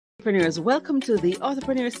Entrepreneurs, welcome to the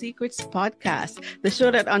Authorpreneur Secrets podcast, the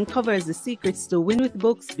show that uncovers the secrets to win with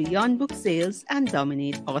books, beyond book sales, and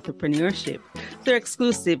dominate entrepreneurship. Through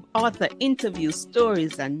exclusive author interviews,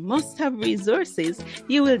 stories, and must-have resources,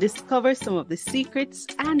 you will discover some of the secrets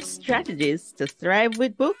and strategies to thrive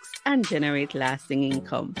with books and generate lasting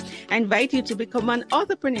income. I invite you to become an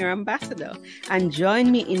Authorpreneur ambassador and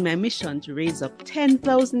join me in my mission to raise up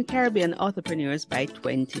 10,000 Caribbean entrepreneurs by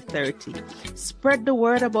 2030. Spread the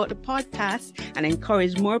word about the podcast and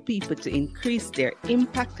encourage more people to increase their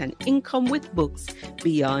impact and income with books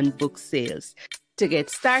beyond book sales. To get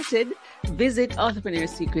started, visit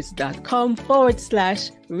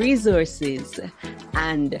authorpreneursecrets.com/resources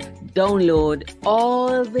and download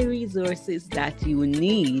all the resources that you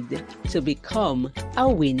need to become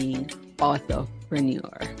a winning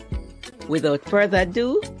authorpreneur. Without further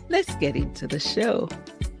ado, let's get into the show.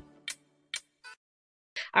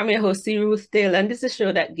 I'm your host, Ruth, and this is a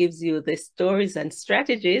show that gives you the stories and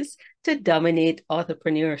strategies to dominate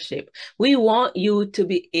entrepreneurship. We want you to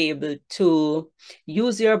be able to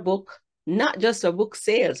use your book, not just for book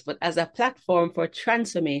sales, but as a platform for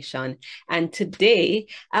transformation. And today,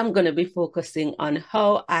 I'm going to be focusing on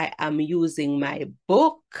how I am using my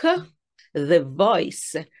book, The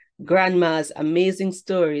Voice, Grandma's Amazing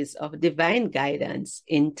Stories of Divine Guidance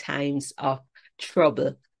in Times of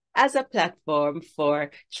Trouble, as a platform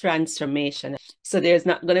for transformation. So there's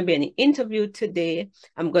not going to be any interview today.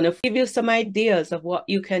 I'm going to give you some ideas of what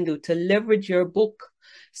you can do to leverage your book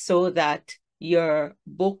so that your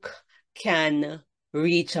book can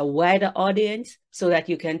reach a wider audience, so that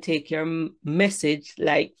you can take your message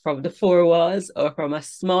like from the four walls or from a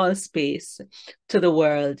small space to the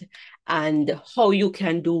world, and how you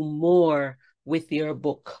can do more with your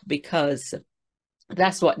book, because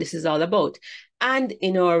that's what this is all about. And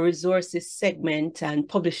in our resources segment and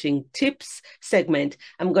publishing tips segment,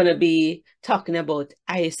 I'm going to be talking about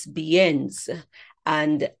ISBNs.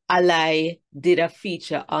 And Alli did a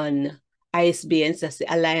feature on ISBNs, that's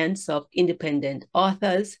the Alliance of Independent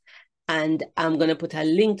Authors. And I'm going to put a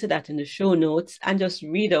link to that in the show notes and just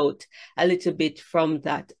read out a little bit from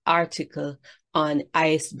that article on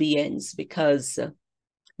ISBNs, because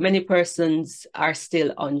many persons are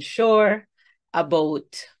still unsure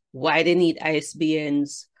about why they need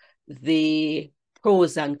ISBNs, the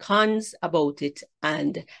pros and cons about it.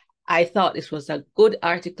 And I thought this was a good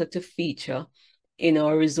article to feature in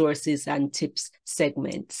our resources and tips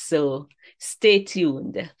segment. So stay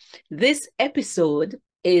tuned. This episode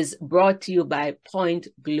is brought to you by Point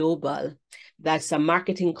Global. That's a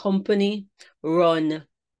marketing company run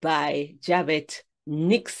by Javette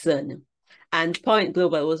Nicholson. And Point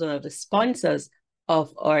Global was one of the sponsors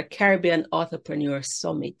of our Caribbean Authorpreneur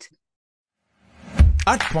Summit.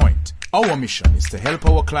 At Point, our mission is to help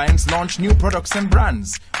our clients launch new products and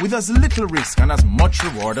brands with as little risk and as much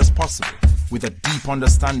reward as possible. With a deep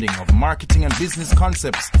understanding of marketing and business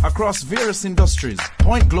concepts across various industries,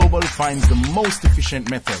 Point Global finds the most efficient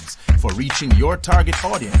methods for reaching your target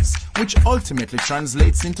audience, which ultimately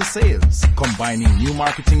translates into sales. Combining new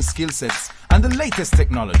marketing skill sets and the latest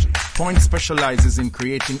technology, Point specializes in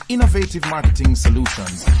creating innovative marketing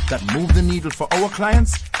solutions that move the needle for our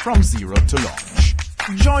clients from zero to launch.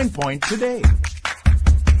 Join Point today.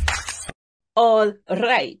 All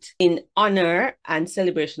right. In honor and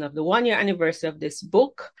celebration of the 1-year anniversary of this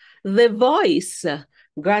book, The Voice,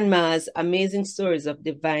 Grandma's Amazing Stories of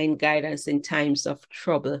Divine Guidance in Times of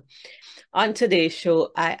Trouble. On today's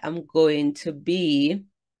show, I am going to be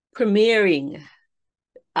premiering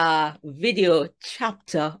a video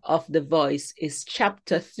chapter of The Voice. Is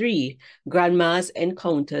chapter 3, Grandma's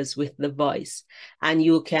Encounters with the Voice. And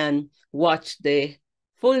you can watch the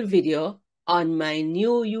full video on my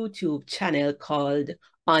new YouTube channel called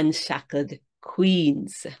Unshackled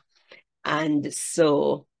Queens. And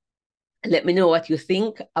so let me know what you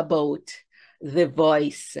think about The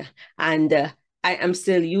Voice. And I am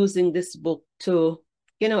still using this book to,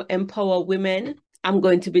 empower women. I'm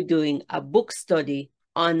going to be doing a book study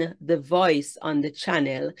on The Voice on the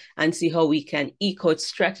channel and see how we can eke out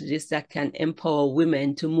strategies that can empower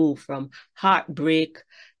women to move from heartbreak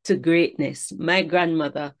to greatness. My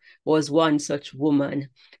grandmother was one such woman.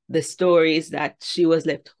 The story is that she was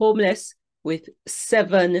left homeless with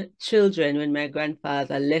 7 children when my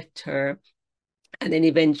grandfather left her. And then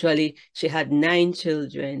eventually she had 9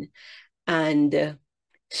 children. And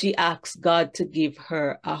she asked God to give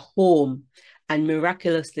her a home. And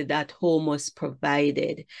miraculously, that home was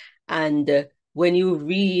provided. And when you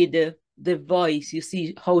read The Voice, you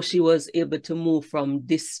see how she was able to move from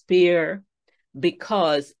despair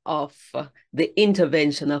because of the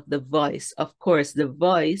intervention of the voice. Of course, the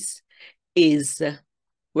voice is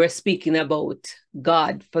we're speaking about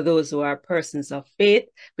God for those who are persons of faith,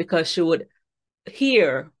 because she would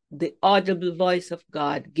hear the audible voice of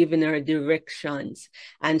God giving her directions.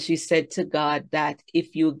 And she said to God that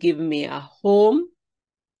if you give me a home,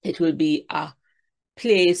 it will be a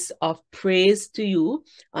place of praise to you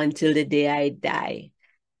until the day I die.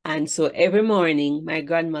 And so every morning, my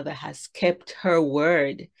grandmother has kept her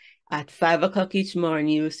word. At 5 o'clock each morning,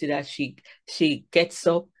 you'll see that she gets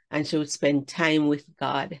up and she would spend time with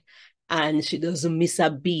God. And she doesn't miss a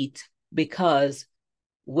beat, because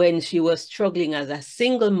when she was struggling as a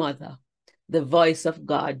single mother, the voice of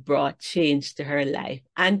God brought change to her life.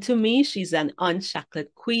 And to me, she's an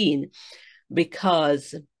unshackled queen,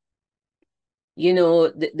 because, you know,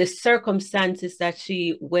 the circumstances that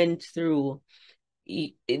she went through,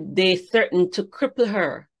 they threatened to cripple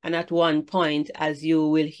her. And at one point, as you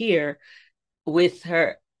will hear with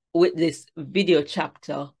this video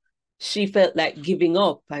chapter, she felt like giving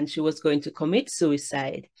up and she was going to commit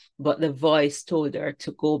suicide, but the voice told her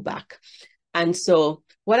to go back. And so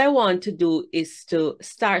what I want to do is to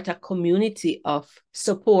start a community of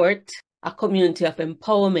support, a community of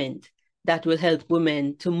empowerment that will help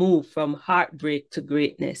women to move from heartbreak to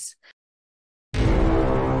greatness.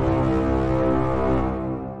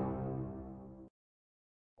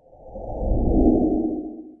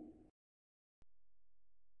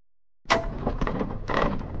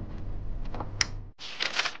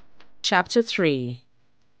 Chapter 3.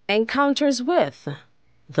 Encounters with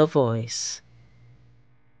the Voice.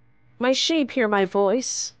 My sheep hear my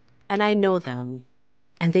voice, and I know them,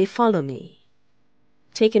 and they follow me.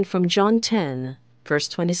 Taken from John 10, verse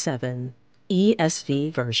 27,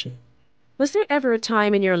 ESV version. Was there ever a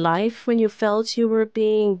time in your life when you felt you were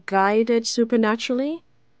being guided supernaturally?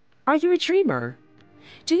 Are you a dreamer?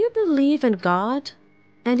 Do you believe in God?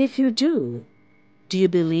 And if you do you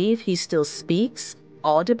believe He still speaks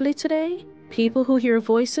audibly today? People who hear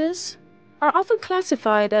voices are often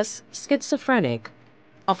classified as schizophrenic,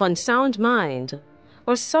 of unsound mind,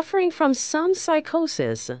 or suffering from some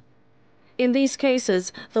psychosis. In these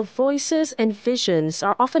cases, the voices and visions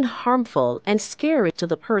are often harmful and scary to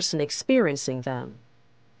the person experiencing them.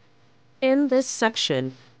 In this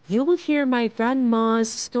section, you will hear my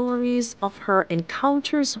grandma's stories of her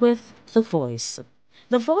encounters with the voice.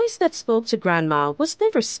 The voice that spoke to Grandma was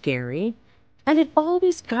never scary, and it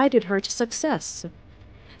always guided her to success.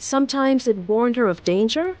 Sometimes it warned her of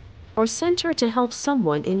danger or sent her to help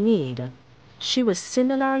someone in need. She was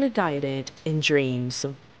similarly guided in dreams.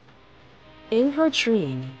 In her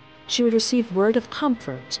dream, she would receive word of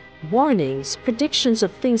comfort, warnings, predictions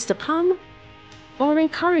of things to come, or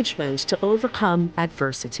encouragement to overcome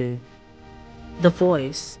adversity. The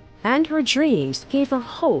voice and her dreams gave her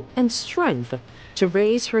hope and strength to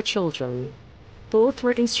raise her children. Both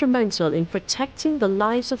were instrumental in protecting the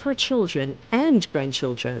lives of her children and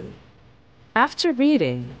grandchildren. After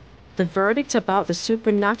reading, the verdict about the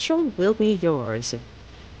supernatural will be yours.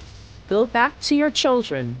 Go back to your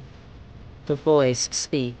children. The voice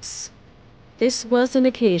speaks. This was an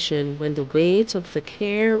occasion when the weight of the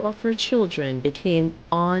care of her children became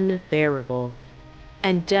unbearable,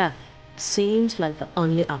 and death seemed like the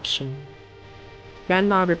only option.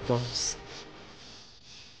 Grandma reports,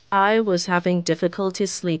 I was having difficulty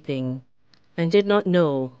sleeping and did not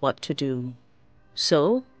know what to do.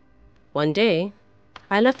 So, one day,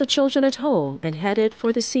 I left the children at home and headed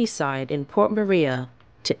for the seaside in Port Maria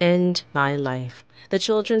to end my life. The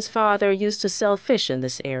children's father used to sell fish in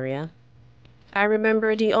this area. I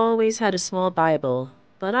remembered he always had a small Bible,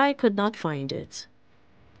 but I could not find it.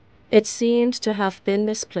 It seemed to have been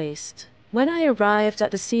misplaced. When I arrived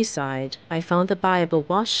at the seaside, I found the Bible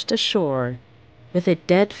washed ashore with a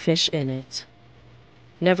dead fish in it.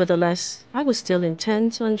 Nevertheless, I was still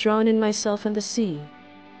intent on drowning myself in the sea.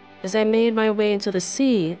 As I made my way into the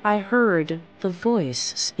sea, I heard the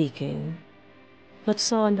voice speaking, but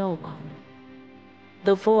saw no one.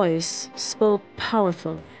 The voice spoke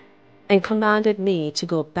powerfully and commanded me to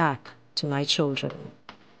go back to my children.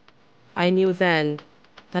 I knew then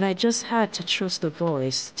that I just had to trust the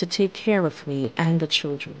voice to take care of me and the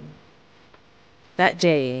children. That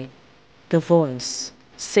day, the voice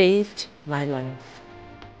saved my life.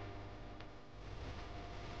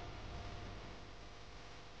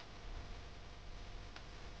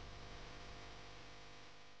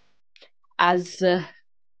 As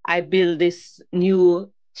I build this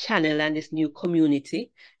new channel and this new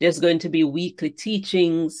community, there's going to be weekly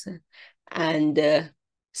teachings and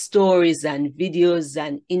stories and videos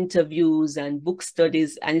and interviews and book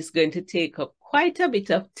studies, and it's going to take up quite a bit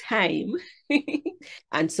of time.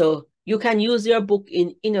 And so you can use your book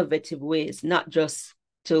in innovative ways, not just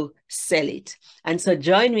to sell it. And so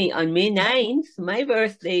join me on May 9th, my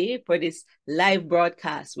birthday, for this live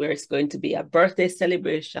broadcast where it's going to be a birthday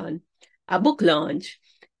celebration, a book launch,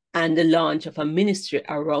 and the launch of a ministry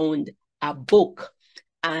around a book.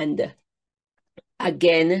 And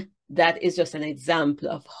again, that is just an example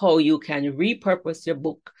of how you can repurpose your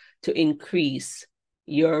book to increase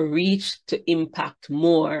your reach, to impact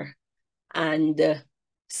more. And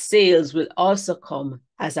sales will also come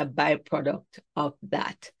as a byproduct of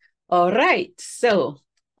that. All right, so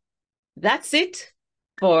that's it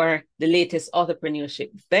for the latest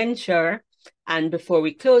entrepreneurship venture. And before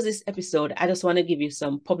we close this episode, I just want to give you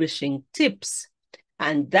some publishing tips,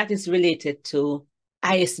 and that is related to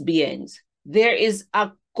ISBNs. There is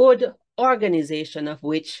a good organization of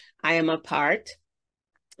which I am a part,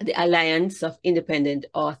 the Alliance of Independent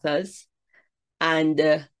Authors.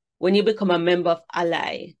 And when you become a member of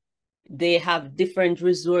Alli, they have different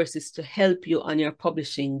resources to help you on your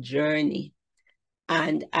publishing journey.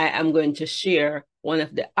 And I am going to share one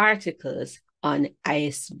of the articles on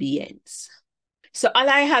ISBNs. So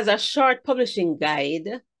Alli has a short publishing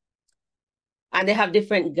guide, and they have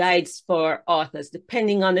different guides for authors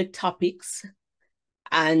depending on the topics.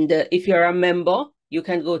 And if you're a member, you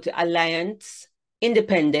can go to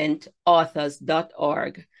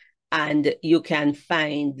allianceindependentauthors.org and you can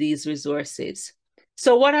find these resources.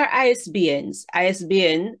 So what are ISBNs?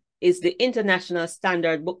 ISBN is the International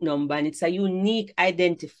Standard Book Number, and it's a unique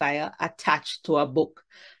identifier attached to a book.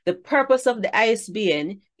 The purpose of the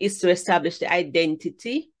ISBN is to establish the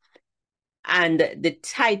identity and the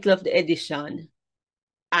title of the edition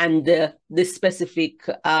and the specific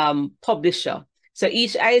publisher. So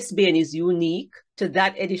each ISBN is unique to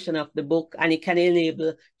that edition of the book, and it can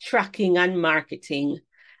enable tracking and marketing.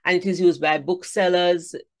 And it is used by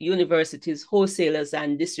booksellers, universities, wholesalers,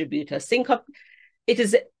 and distributors. Think of it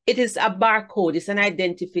is a barcode. It's an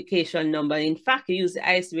identification number. In fact, you use the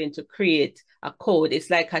ISBN to create a code. It's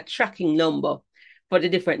like a tracking number for the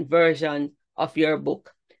different version of your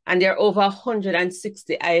book. And there are over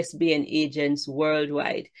 160 ISBN agents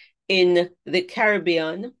worldwide. In the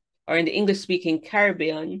Caribbean, or in the English-speaking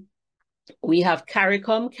Caribbean, we have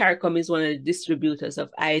CARICOM. CARICOM is one of the distributors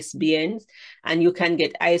of ISBNs, and you can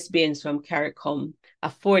get ISBNs from CARICOM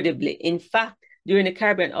affordably. In fact, during the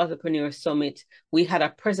Caribbean Authorpreneur Summit, we had a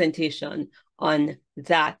presentation on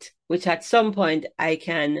that, which at some point I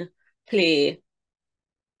can play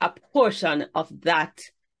a portion of that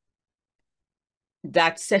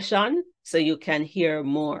session so you can hear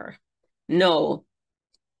more. Now,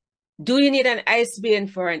 do you need an ISBN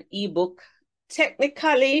for an ebook?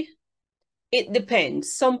 Technically, it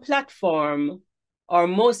depends. Some platform or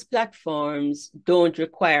most platforms don't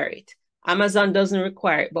require it. Amazon doesn't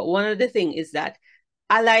require it. But one of the things is that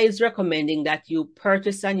Alli is recommending that you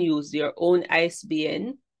purchase and use your own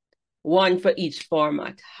ISBN, one for each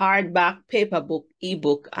format: hardback, paper book,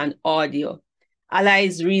 ebook, and audio.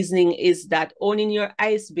 Alli's reasoning is that owning your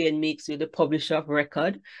ISBN makes you the publisher of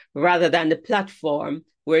record rather than the platform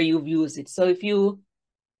where you've used it. So if you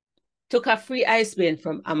took a free ISBN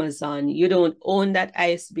from Amazon, you don't own that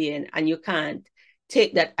ISBN, and you can't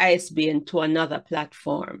take that ISBN to another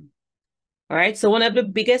platform. All right. So one of the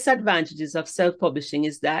biggest advantages of self-publishing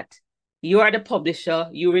is that you are the publisher,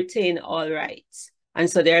 you retain all rights. And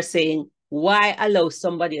so they're saying, why allow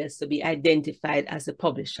somebody else to be identified as a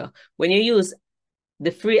publisher? When you use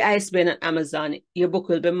the free ISBN on Amazon, your book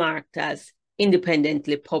will be marked as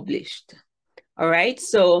independently published. All right.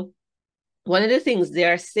 So one of the things they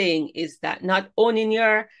are saying is that not owning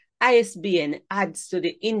your ISBN adds to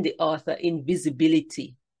the indie author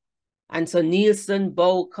invisibility. And so Nicholson,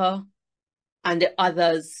 Bowker, and the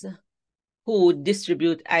others who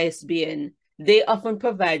distribute ISBN, they often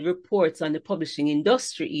provide reports on the publishing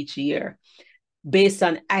industry each year based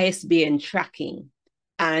on ISBN tracking.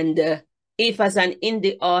 And if as an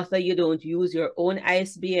indie author you don't use your own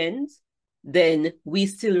ISBNs, then we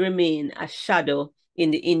still remain a shadow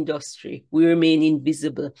in the industry. We remain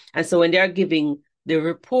invisible. And so when they're giving the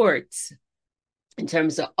reports in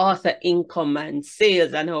terms of author income and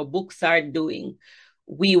sales and how books are doing,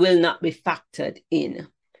 we will not be factored in.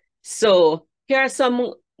 So here are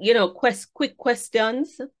some, quick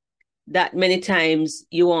questions that many times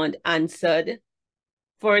you want answered.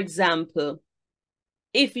 For example,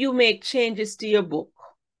 if you make changes to your book,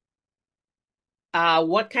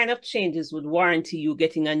 what kind of changes would warranty you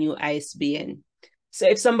getting a new ISBN? So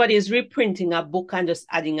if somebody is reprinting a book and just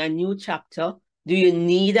adding a new chapter, do you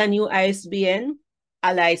need a new ISBN?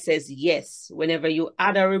 Alli says yes. Whenever you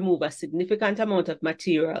add or remove a significant amount of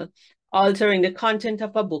material, altering the content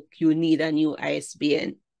of a book, you need a new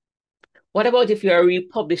ISBN. What about if you're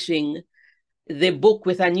republishing the book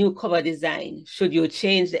with a new cover design. Should you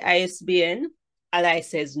change the ISBN? Alli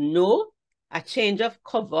says no. A change of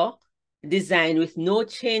cover design with no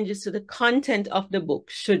changes to the content of the book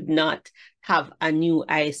should not have a new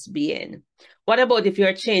ISBN. What about if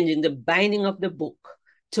you're changing the binding of the book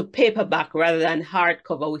to paperback rather than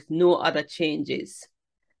hardcover with no other changes?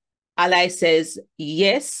 Alli says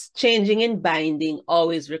yes, changing in binding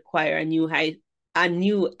always require a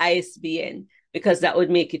new ISBN because that would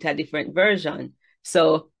make it a different version.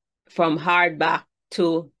 So from hardback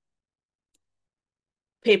to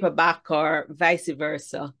paperback or vice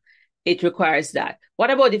versa, it requires that. What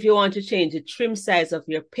about if you want to change the trim size of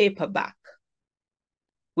your paperback?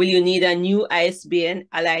 Will you need a new ISBN?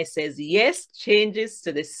 Alli says yes, changes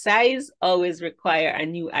to the size always require a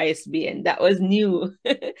new ISBN. That was new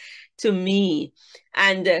to me.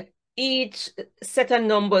 And each set of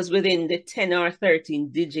numbers within the 10 or 13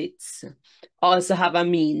 digits also have a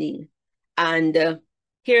meaning. And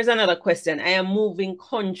here's another question. I am moving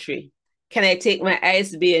country. Can I take my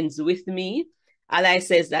ISBNs with me? Alli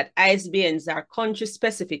says that ISBNs are country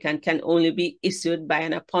specific and can only be issued by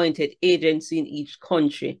an appointed agency in each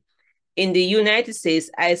country. In the United States,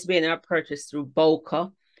 ISBN are purchased through Bowker.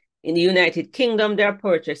 In the United Kingdom, they are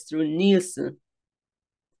purchased through Nicholson.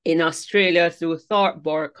 In Australia, through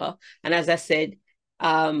Authorpreneur. And as I said,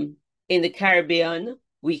 in the Caribbean,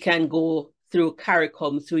 we can go through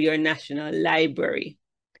CARICOM, through your national library.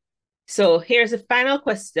 So here's a final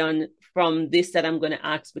question from this that I'm going to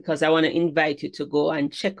ask, because I want to invite you to go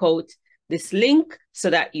and check out this link so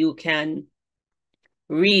that you can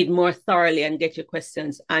read more thoroughly and get your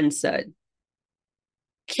questions answered.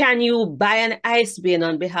 Can you buy an ISBN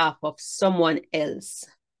on behalf of someone else?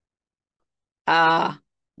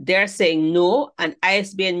 They're saying no, an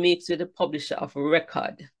ISBN makes you the publisher of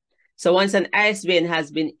record. So once an ISBN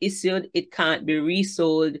has been issued, it can't be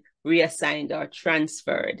resold, reassigned, or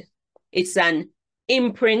transferred. It's an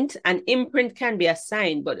imprint. An imprint can be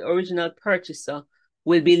assigned, but the original purchaser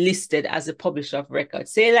will be listed as a publisher of record.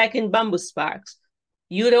 Say like in Bamboo Sparks,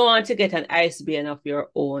 you don't want to get an ISBN of your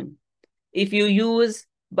own. If you use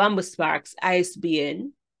Bamboo Sparks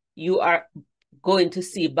ISBN, you are going to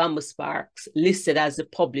see Bamboo Sparks listed as a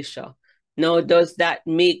publisher. Now, does that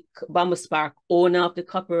make Bamboo Spark owner of the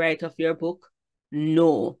copyright of your book?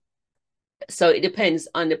 No. So it depends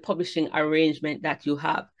on the publishing arrangement that you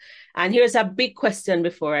have. And here's a big question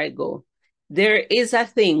before I go. There is a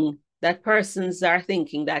thing that persons are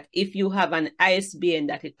thinking that if you have an ISBN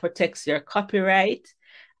that it protects your copyright,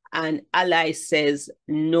 and Alli says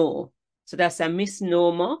no. So that's a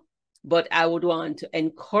misnomer, but I would want to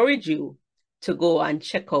encourage you to go and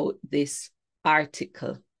check out this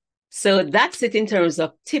article. So that's it in terms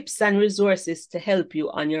of tips and resources to help you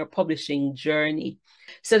on your publishing journey.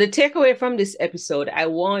 So the takeaway from this episode, I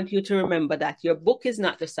want you to remember that your book is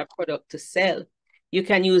not just a product to sell. You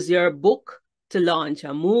can use your book to launch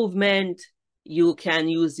a movement. You can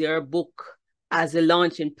use your book as a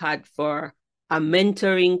launching pad for a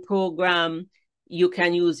mentoring program. You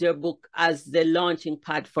can use your book as the launching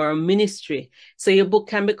pad for a ministry. So your book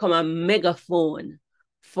can become a megaphone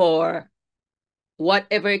for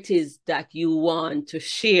whatever it is that you want to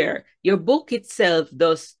share. Your book itself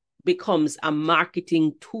thus becomes a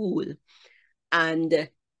marketing tool. And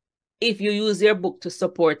if you use your book to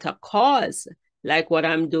support a cause, like what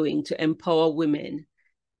I'm doing to empower women,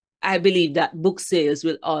 I believe that book sales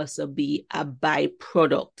will also be a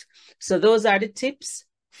byproduct. So those are the tips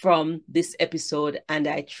from this episode, and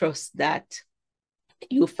I trust that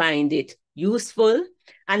you find it useful.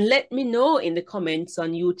 And let me know in the comments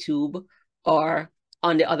on YouTube or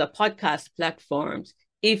on the other podcast platforms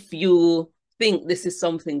if you think this is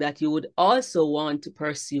something that you would also want to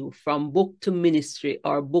pursue, from book to ministry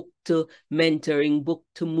or book to mentoring, book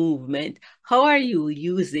to movement. How are you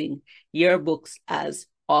using your books as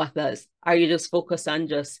authors? Are you just focused on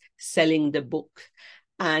just selling the book?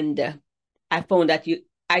 And I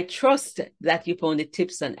trust that you found the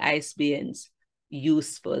tips on ISBNs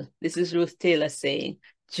useful. This is Ruth Taylor saying,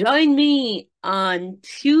 join me on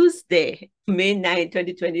Tuesday, May 9,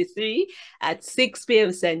 2023 at 6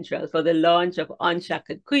 p.m. Central for the launch of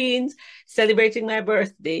Unshackled Queens, celebrating my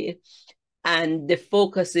birthday. And the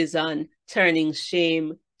focus is on turning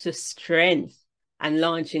shame to strength and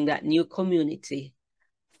launching that new community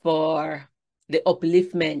for the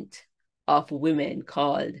upliftment of women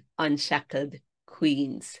called Unshackled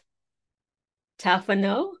Queens. Ta for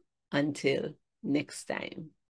now, until next time.